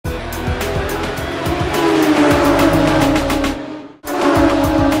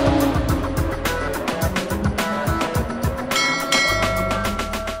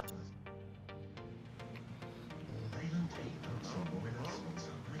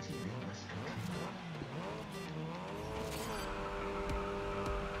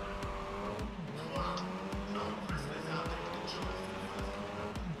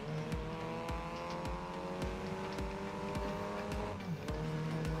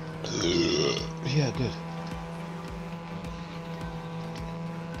Yeah, good.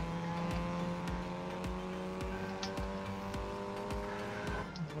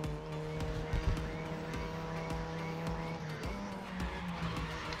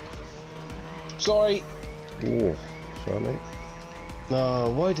 Sorry. Oh, sorry, mate. No,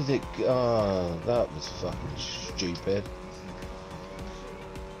 why did it... Ah, that was fucking stupid.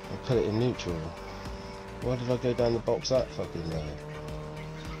 I put it in neutral. Why did I go down the box that fucking way?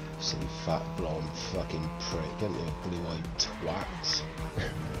 Silly fat blonde fucking prick, ain't you? Blue-eyed twats.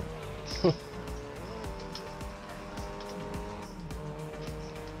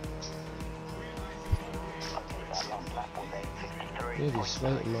 Really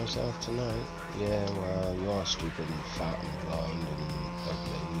slating myself tonight. Yeah, well, you are stupid and fat and blind and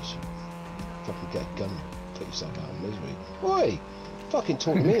ugly. You should fucking get a gun and put yourself out of misery. Oi! Fucking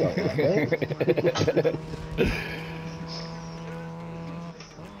talk to me like that, mate.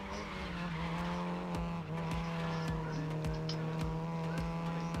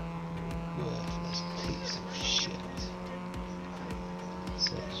 Worthless piece of shit.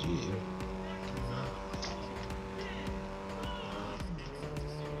 Says you.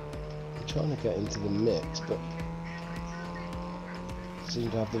 Trying to get into the mix, but seem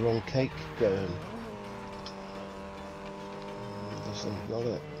to have the wrong cake going. Doesn't got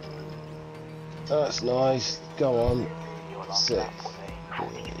it. That's nice. Go on. Sick.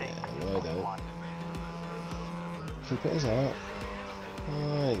 Yeah, no, I don't. Keep it as out.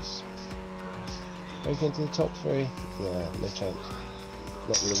 Nice. Break into the top three. Nah, no chance.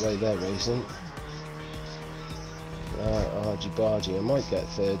 Not the way they're racing. Right, argy bargy. I might get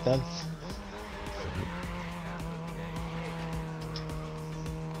third then.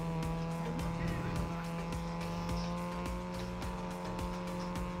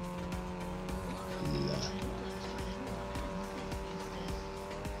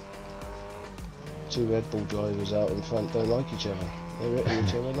 Two Red Bull drivers out in front don't like each other. They're hitting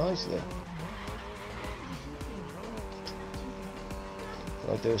each other nicely.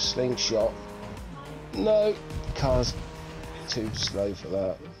 I do a slingshot. No, car's too slow for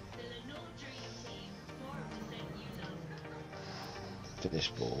that.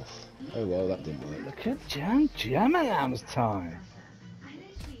 Finished fourth. Oh well, that didn't work. Look at Jam-a-Yam's time.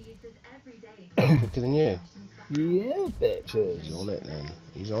 Quicker than you. Yeah, bitches. He's on it then.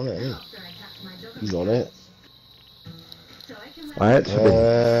 He's on it, isn't he? He's on it. I had to be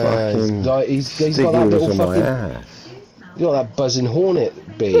fucking like he's got that little fucking... He's got that buzzing hornet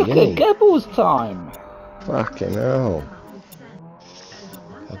bee, Look isn't he? at Gebble's time. fucking hell.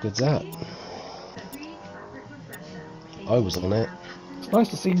 How good's that? I was on it. It's nice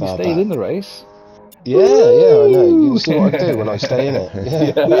to see you Far stayed back. in the race. Yeah, yeah, I know. You see what I do when I stay in it.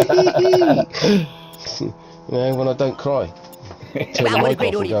 Yeah. You know, when I don't cry. Turn the mic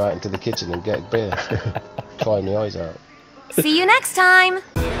off and go out into the kitchen and get a beer. Cry my eyes out. See you next time!